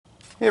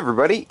Hey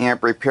everybody,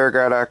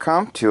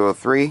 AmpRepairGuy.com,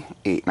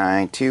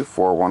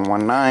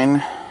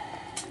 203-892-4119.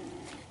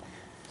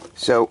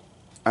 So,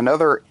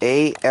 another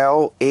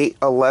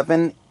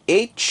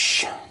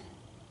Al-811h.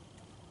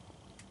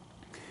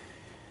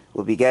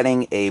 We'll be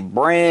getting a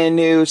brand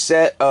new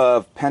set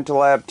of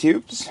Penta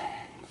tubes,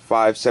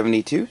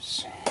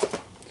 572s.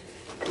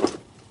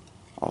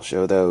 I'll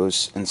show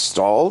those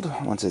installed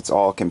once it's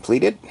all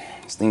completed.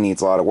 This thing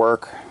needs a lot of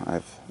work.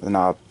 The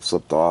knob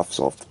slipped off,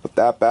 so I'll have to put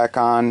that back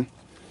on.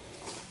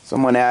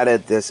 Someone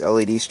added this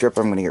LED strip.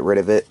 I'm going to get rid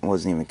of it. It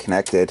wasn't even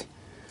connected,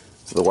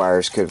 so the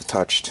wires could have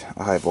touched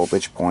a high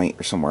voltage point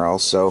or somewhere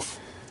else. So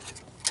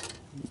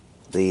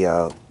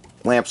the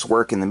lamps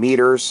work in the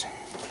meters.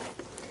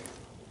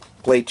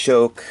 Plate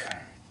choke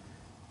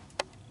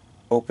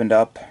opened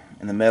up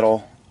in the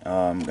middle.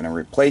 I'm going to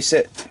replace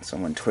it.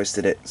 Someone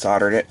twisted it,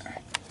 soldered it. I'm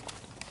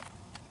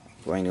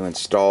going to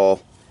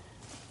install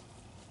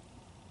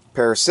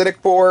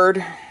parasitic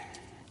board.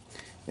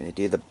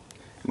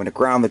 I'm going to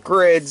ground the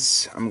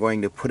grids. I'm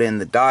going to put in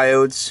the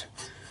diodes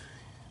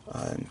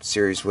in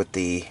series with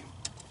the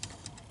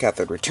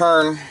cathode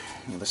return,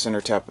 the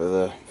center tap of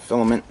the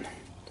filament. You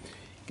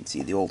can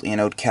see the old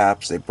anode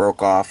caps. They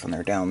broke off and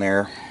they're down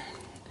there.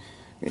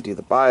 I'm going to do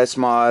the bias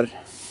mod.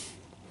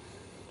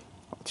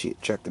 I'll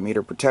check the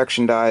meter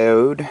protection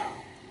diode.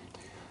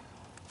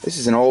 This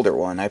is an older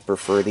one. I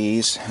prefer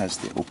these. It has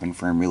the open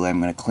frame relay.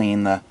 I'm going to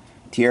clean the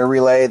TR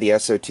relay. The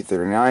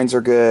SO239s are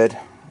good.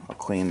 I'll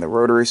clean the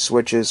rotary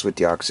switches with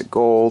deoxit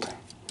gold.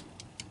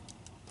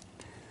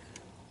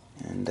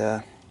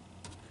 And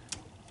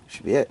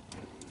should be it.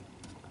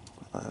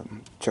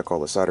 Check all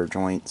the solder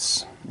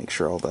joints. Make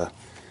sure all the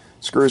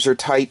screws are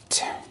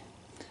tight.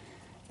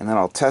 And then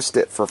I'll test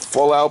it for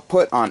full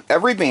output on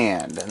every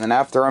band. And then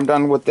after I'm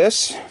done with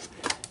this,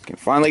 I can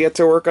finally get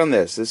to work on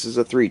this. This is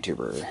a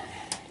 3-tuber.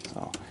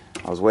 So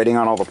I was waiting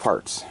on all the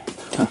parts.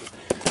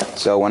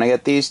 So when I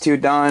get these two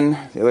done,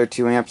 the other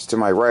 2 amps to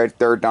my right,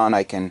 they're done,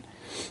 I can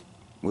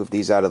move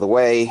these out of the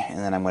way, and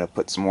then I'm going to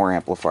put some more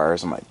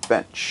amplifiers on my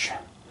bench.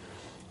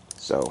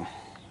 So,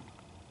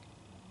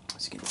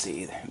 as you can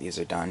see, these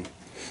are done.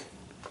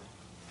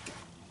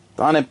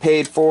 Done and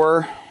paid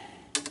for.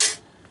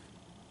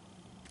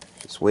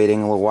 Just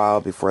waiting a little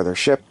while before they're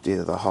shipped due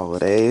to the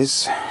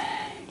holidays.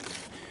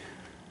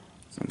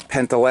 Some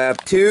Penta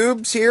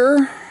tubes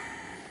here.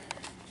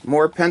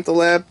 More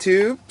Penta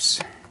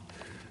tubes.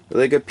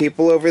 Really good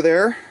people over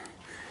there.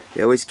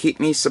 They always keep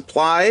me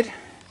supplied.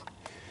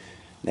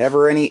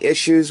 Never any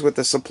issues with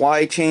the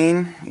supply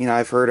chain. You know,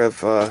 I've heard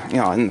of,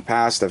 in the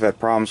past I've had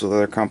problems with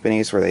other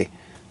companies where they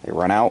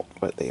run out,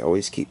 but they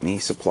always keep me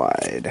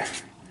supplied.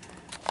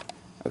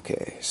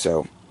 Okay,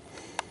 so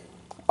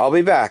I'll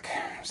be back.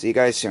 See you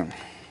guys soon.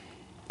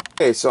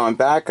 Okay, so I'm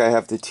back. I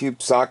have the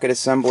tube socket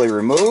assembly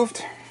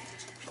removed.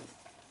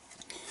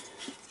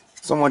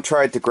 Someone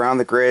tried to ground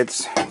the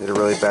grids. Did a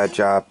really bad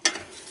job.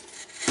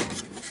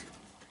 It's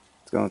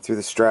going through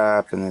the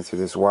strap and then through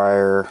this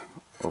wire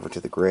over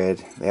to the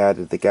grid. They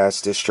added the gas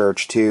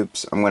discharge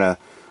tubes. I'll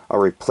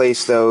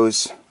replace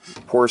those.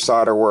 Poor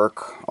solder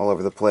work all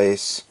over the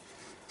place.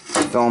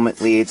 The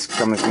filament leads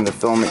coming from the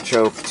filament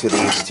choke to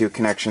these 2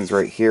 connections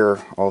right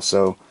here.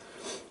 Also,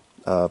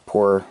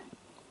 poor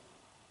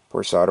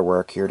solder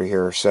work here to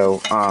here.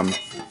 So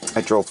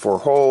I drilled 4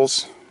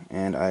 holes,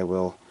 and I'm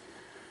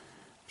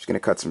just going to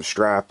cut some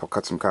strap. I'll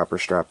cut some copper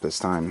strap this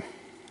time,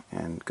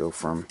 and go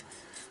from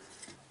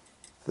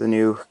the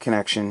new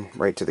connection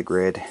right to the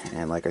grid.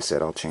 And like I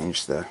said, I'll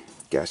change the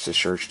gas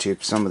discharge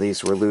tube. Some of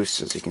these were loose,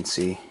 as you can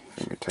see,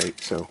 finger tight,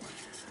 so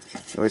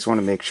you always want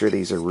to make sure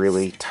these are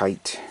really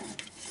tight.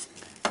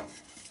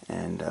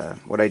 And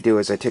what I do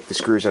is I take the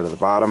screws out of the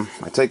bottom.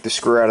 I take the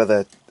screw out of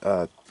the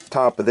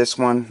top of this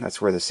one. That's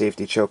where the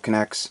safety choke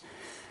connects,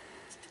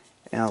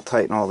 and I'll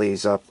tighten all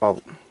these up. I'll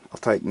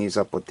tighten these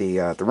up with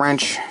the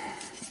wrench,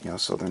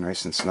 so they're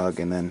nice and snug.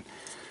 And then,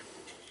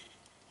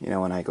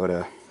 when I go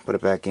to put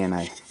it back in,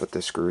 I put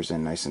the screws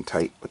in nice and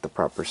tight with the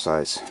proper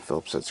size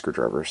Phillips head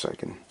screwdriver, so I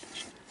can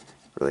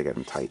really get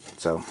them tight.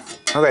 So,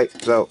 okay,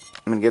 so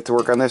I'm going to get to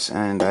work on this,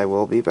 and I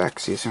will be back.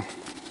 See you soon.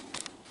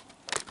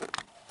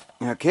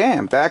 Okay,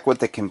 I'm back with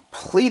the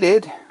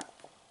completed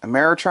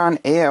Ameritron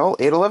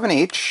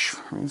Al-811h.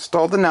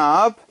 Installed the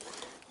knob,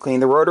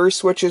 cleaned the rotary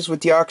switches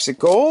with deoxit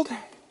gold,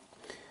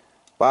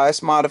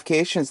 bias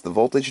modifications, the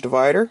voltage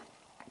divider,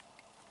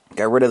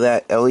 got rid of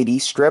that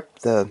LED strip,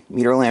 the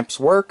meter lamps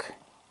work.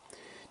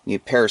 New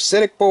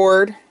parasitic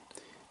board,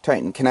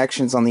 tightened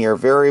connections on the air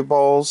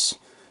variables,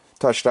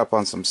 touched up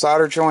on some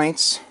solder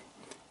joints,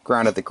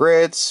 grounded the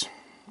grids,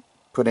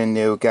 put in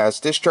new gas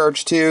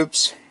discharge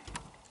tubes,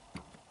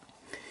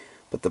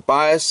 put the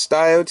bias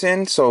diodes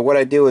in. So what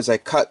I do is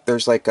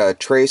there's like a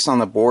trace on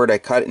the board, I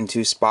cut it in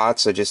 2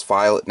 spots. I just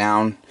file it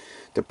down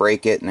to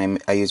break it,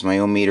 and I use my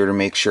own meter to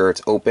make sure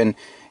it's open,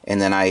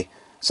 and then I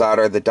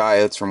solder the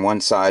diodes from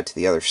one side to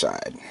the other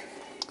side.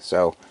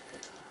 So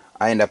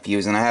I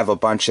have a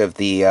bunch of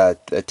the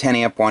 10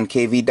 amp 1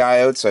 kV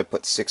diodes, so I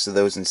put 6 of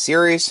those in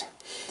series.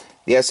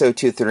 The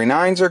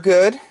SO239s are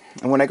good,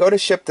 and when I go to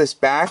ship this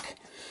back,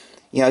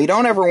 You know, you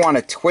don't ever want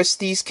to twist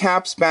these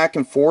caps back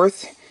and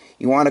forth.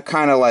 You want to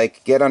kind of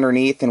like get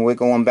underneath and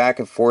wiggle them back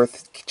and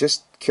forth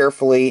just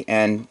carefully,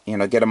 and you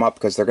know, get them up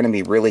because they're going to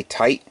be really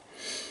tight.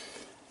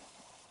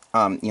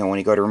 You know, when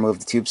you go to remove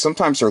the tubes,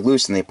 sometimes they're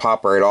loose and they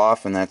pop right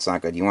off, and that's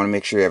not good. You want to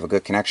make sure you have a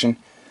good connection.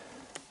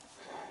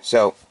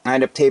 So I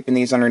end up taping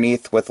these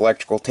underneath with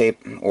electrical tape,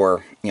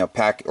 or you know,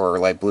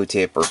 like blue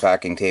tape or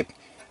packing tape,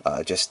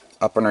 just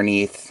up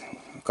underneath,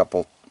 a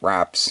couple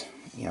wraps,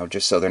 you know,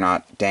 just so they're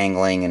not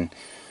dangling and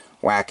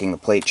whacking the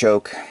plate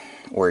choke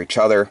or each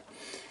other.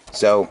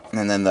 So,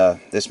 and then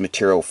this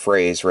material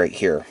frays right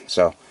here,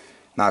 so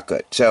not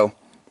good. So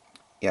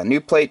yeah, new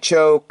plate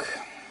choke.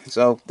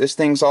 So this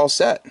thing's all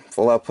set.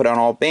 Full output on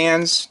all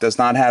bands. Does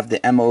not have the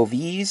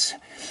MOVs.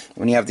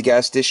 When you have the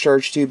gas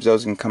discharge tubes,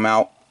 those can come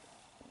out.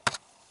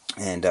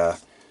 And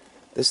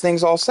this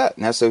thing's all set.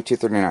 And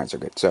SO239s are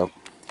good. So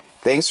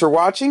thanks for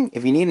watching.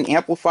 If you need an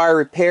amplifier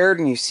repaired,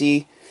 and if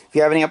you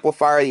have an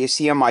amplifier that you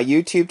see on my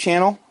YouTube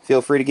channel,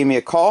 feel free to give me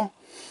a call.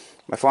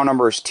 My phone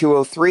number is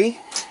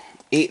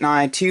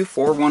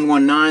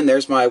 203-892-4119.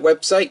 There's my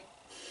website.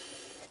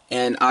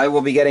 And I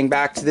will be getting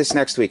back to this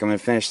next week. I'm going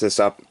to finish this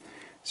up.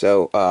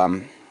 So,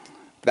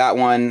 that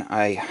one,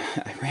 I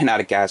ran out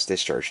of gas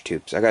discharge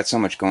tubes. I got so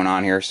much going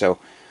on here, so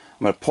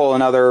I'm going to pull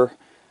another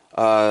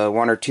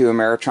one or two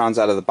Ameritrons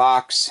out of the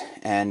box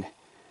and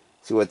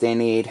see what they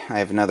need. I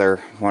have another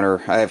one,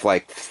 or I have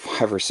like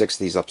 5 or 6 of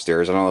these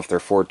upstairs. I don't know if they're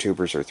 4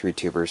 tubers or 3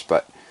 tubers,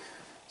 but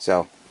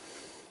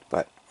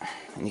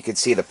and you can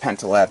see the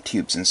Penta Lab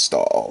tubes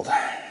installed.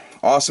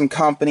 Awesome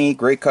company,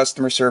 great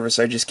customer service.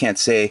 I just can't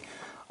say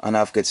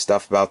enough good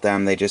stuff about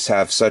them. They just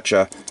have such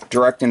a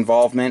direct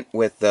involvement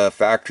with the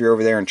factory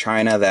over there in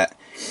China that,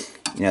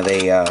 you know,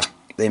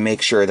 they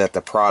make sure that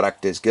the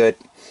product is good,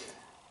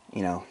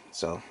 you know.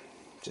 So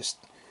just,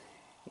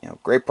 you know,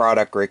 great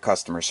product, great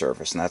customer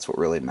service, and that's what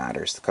really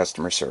matters, the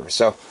customer service.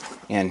 So,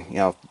 and you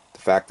know, the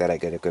fact that I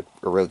get a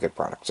really good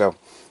product. So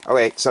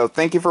okay, so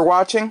thank you for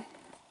watching.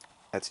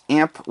 That's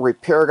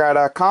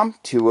amprepairguy.com,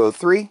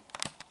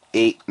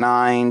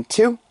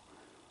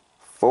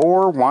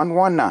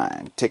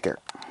 203-892-4119. Take care.